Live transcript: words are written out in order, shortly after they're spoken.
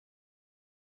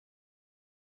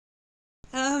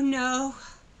no.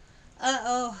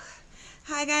 Uh-oh.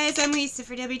 Hi guys, I'm Lisa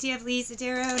for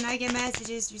wtfLisaTarot, and I get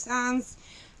messages through songs.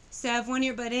 So I have one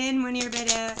ear butt in, one ear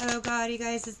butt out. Oh god, you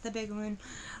guys, it's the big one.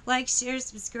 Like, share,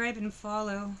 subscribe, and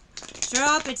follow.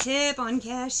 Drop a tip on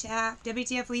CashApp,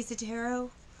 wtfLisaTarot.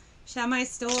 Shop my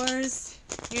stores.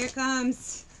 Here it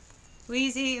comes.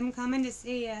 Wheezy, I'm coming to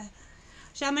see ya.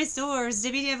 Shop my stores,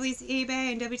 wtfLisa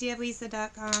eBay and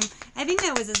wtfLisa.com. I think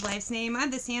that was his wife's name. I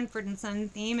have the Sanford and Son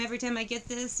theme. Every time I get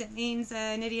this, it means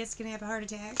an idiot's gonna have a heart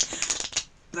attack.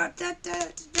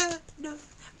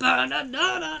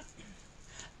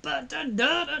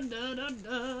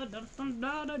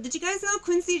 Did you guys know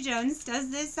Quincy Jones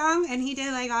does this song? And he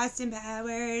did like Austin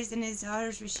Powers and his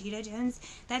daughter's Rashida Jones.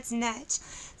 That's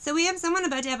nuts. So we have someone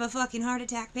about to have a fucking heart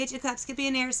attack. Page of Cups could be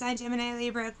an air sign, Gemini,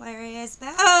 Libra, Aquarius.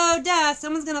 But oh, duh,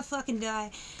 someone's gonna fucking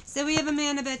die. So we have a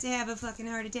man about to have a fucking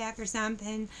heart attack or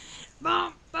something.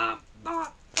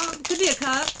 Could be a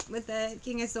cup with the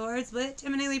King of Swords, but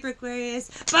Gemini, Libra, Aquarius.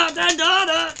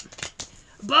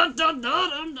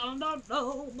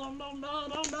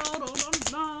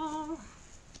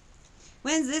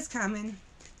 When's this coming?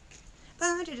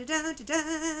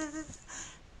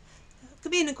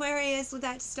 Could be an Aquarius with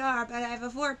that star, but I have a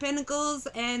Four of Pentacles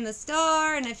and the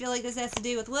star, and I feel like this has to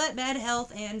do with what? Bad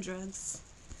health and drugs.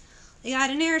 They got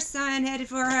an air sign headed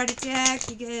for a heart attack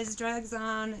because drugs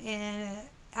on and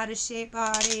out of shape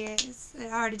body is a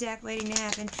heart attack waiting to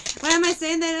happen. Why am I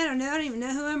saying that? I don't know. I don't even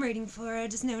know who I'm reading for. I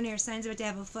just know an air sign's about to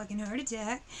have a fucking heart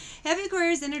attack. Heavy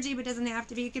Aquarius energy, but doesn't have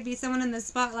to be. It could be someone in the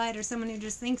spotlight or someone who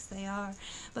just thinks they are.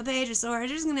 But Page of Swords,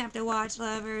 you're just going to have to watch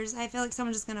lovers. I feel like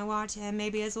someone's just going to watch him.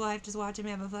 Maybe his wife just watch him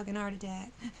have a fucking heart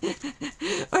attack.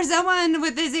 Or someone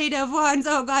with this Eight of Wands.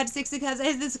 Oh God, Six of Cups. I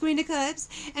have this Queen of Cups.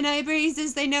 And High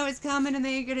Priestess, they know it's coming and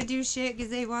they're going to do shit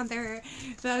because they want their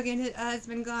fucking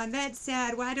husband gone. That's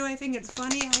sad. Why do I think it's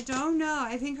funny? I don't know.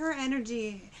 I think her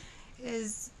energy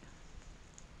is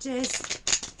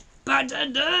just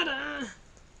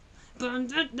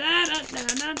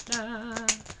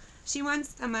she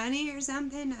wants the money or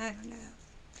something? I don't know.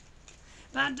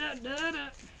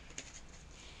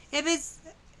 If it's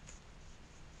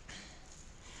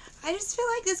I just feel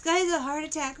like this guy's a heart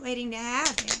attack waiting to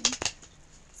happen.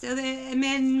 So and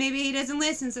then maybe he doesn't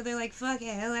listen, so they're like, fuck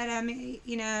it, let him,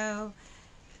 you know,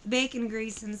 bacon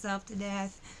grease himself to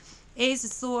death. Ace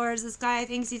of Swords, this guy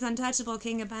thinks he's untouchable.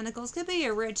 King of Pentacles, could be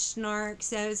a rich snark,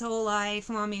 so his whole life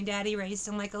mommy and daddy raised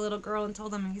him like a little girl and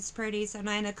told him he's pretty. So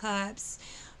Nine of Cups,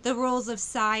 the rules of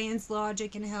science,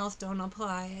 logic, and health don't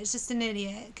apply. It's just an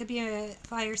idiot. Could be a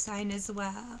fire sign as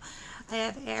well. I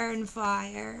have air and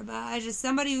fire, but I just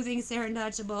somebody who thinks they're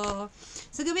untouchable.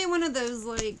 So it could be one of those,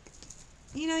 like,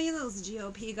 you know, those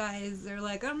GOP guys, they're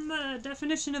like, I'm the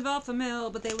definition of alpha male,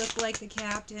 but they look like the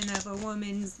captain of a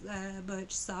woman's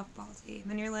butch softball team.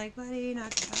 And you're like, buddy,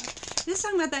 knock it off. We was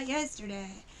talking about that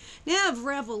yesterday. Now I have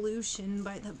Revolution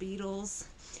by the Beatles.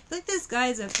 I think this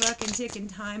guy's a fucking ticking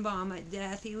time bomb at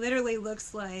death. He literally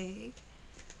looks like,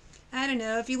 I don't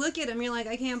know, if you look at him, you're like,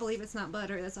 I can't believe it's not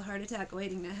butter. That's a heart attack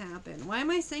waiting to happen. Why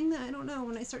am I saying that? I don't know.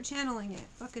 When I start channeling it,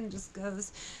 fucking just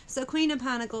goes. So Queen of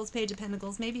Pentacles, Page of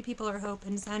Pentacles. Maybe people are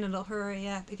hoping Santa will hurry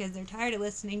up because they're tired of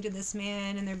listening to this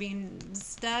man and they're being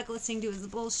stuck listening to his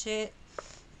bullshit.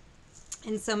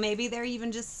 And so maybe they're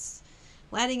even just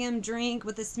letting him drink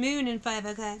with this moon in Five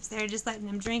of Cups. They're just letting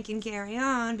him drink and carry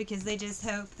on because they just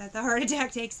hope that the heart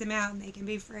attack takes him out and they can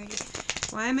be free.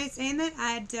 Why am I saying that?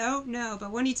 I don't know.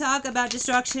 But when you talk about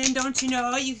destruction, don't you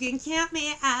know you can count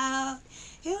me out?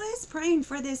 Who is praying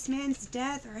for this man's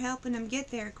death or helping him get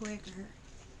there quicker?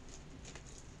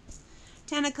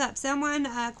 Ten of Cups. Someone,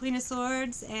 Queen of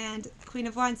Swords and Queen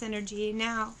of Wands energy.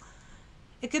 Now,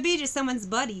 it could be just someone's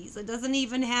buddies. It doesn't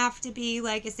even have to be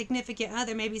like a significant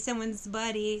other. Maybe someone's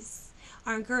buddies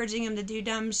are encouraging them to do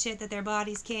dumb shit that their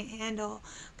bodies can't handle.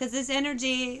 Because this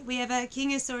energy, we have a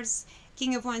King of Swords,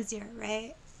 King of Wands here,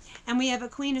 right? And we have a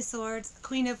Queen of Swords,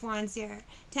 Queen of Wands here.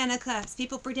 Ten of Cups.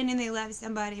 People pretending they love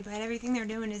somebody, but everything they're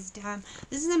doing is dumb.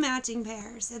 This is a matching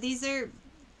pair. So these are,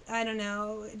 I don't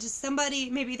know, just somebody,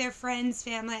 maybe their friends,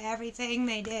 family, everything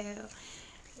they do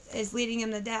is leading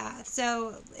them to death.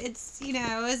 So it's, you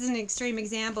know, it's an extreme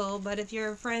example, but if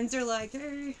your friends are like,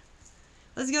 hey,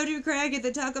 let's go do crack at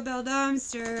the Taco Bell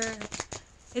dumpster,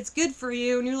 it's good for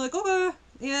you, and you're like, okay,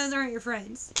 yeah, those aren't your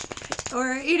friends.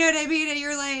 Or, you know what I mean, and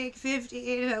you're like 50,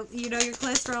 you know, your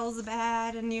cholesterol's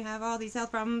bad, and you have all these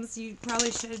health problems, you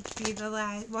probably should be the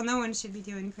last, well, no one should be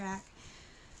doing crack,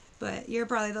 but you're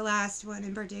probably the last one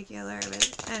in particular,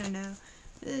 but I don't know.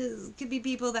 It could be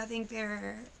people that think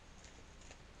they're,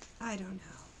 I don't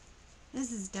know.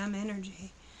 This is dumb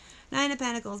energy. Nine of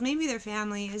Pentacles. Maybe their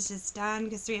family is just done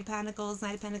because Three of Pentacles,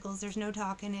 Knight of Pentacles, there's no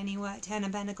talking anyway. Ten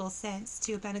of Pentacles, sense.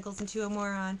 Two of Pentacles and Two of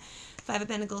Moron. Five of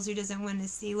Pentacles, who doesn't want to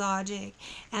see logic.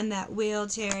 And that Wheel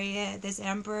Chariot, this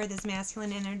Emperor, this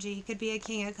masculine energy, could be a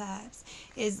King of Cups,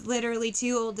 is literally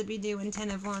too old to be doing Ten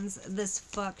of Wands, this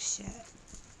fuck shit.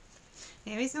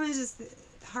 Maybe someone's just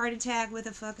heart attack with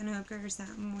a fucking hooker or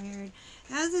something weird.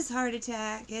 How's this heart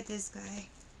attack? Get this guy.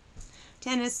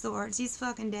 Ten of Swords. He's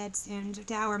fucking dead soon.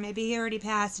 Tower. Maybe he already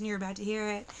passed and you're about to hear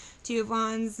it. Two of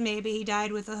Wands. Maybe he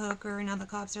died with a hooker and now the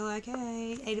cops are like,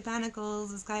 hey. Eight of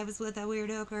Pentacles. This guy was with a weird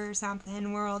hooker or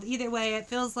something. World. Either way, it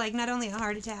feels like not only a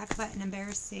heart attack, but an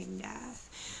embarrassing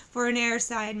death. For an air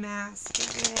sign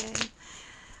masculine.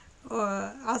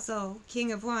 Or also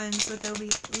King of Wands with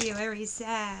the Leo Aries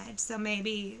Sag. So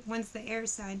maybe once the air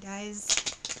sign dies,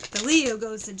 the Leo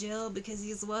goes to jail because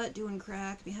he's what? Doing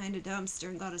crack behind a dumpster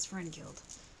and got his friend killed.